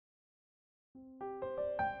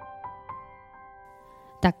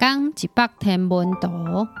逐工一百天文图，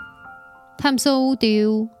探索宇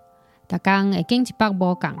宙。逐工会经一百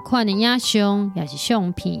无同款的影像，也是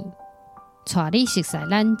相片，带你熟悉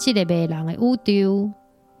咱这个迷人的宇宙。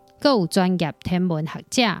阁有专业天文学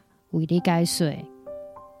者为你解说。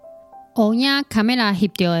乌影Kha-mé-lah翕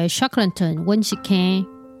到的 Shackleton 陨石坑，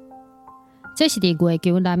这是伫月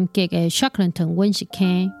球南极的 Shackleton 陨石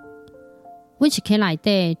坑。陨石坑内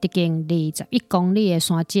底直径21公里的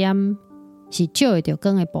山尖，是照会到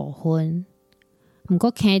光的部分。不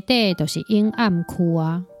过坑底就是阴暗区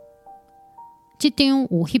啊。这张有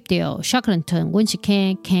翕到 Shackleton 陨石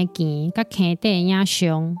坑坑墘甲坑底的影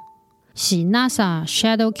像，是 NASA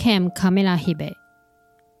Shackleton Kha-mé-lah 翕的。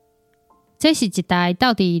这是一台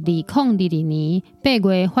到伫2022年8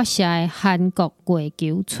月发射的韩国月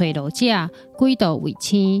球垂落者轨道卫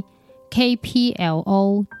星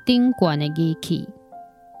KPLO 顶悬的仪器。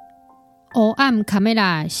乌暗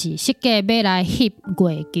Kha-mé-lah是设计要来翕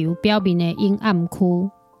月球表面的阴暗区，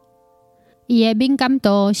伊的敏感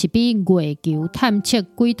度是比月球探测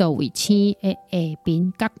轨道卫星的下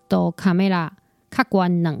边角度Kha-mé-lah较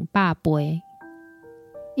悬200倍。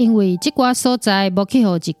因为这寡所在无去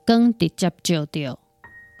互日光直接照到，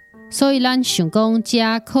所以咱想讲这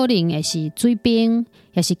可能会是水冰，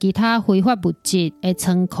也是其他非法物质的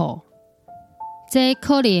仓库。这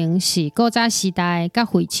可能是古早时代甲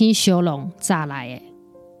卫星相撞炸来的。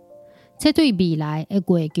这对未来的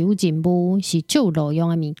月球任务是足有路用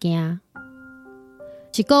的物件。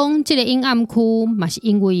是讲这个阴暗区嘛是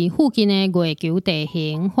因为附近的月球地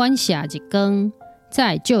形反射日光，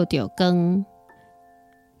才会照到光。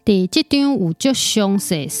伫这张有足详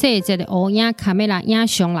细细节的乌影Kha-mé-lah影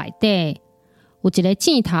像内底，有一个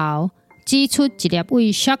箭头指出一粒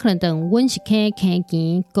为 Shackleton 陨石坑坑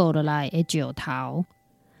墘过落来的石头。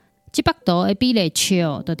这幅图的比例尺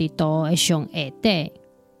就伫图的上下底。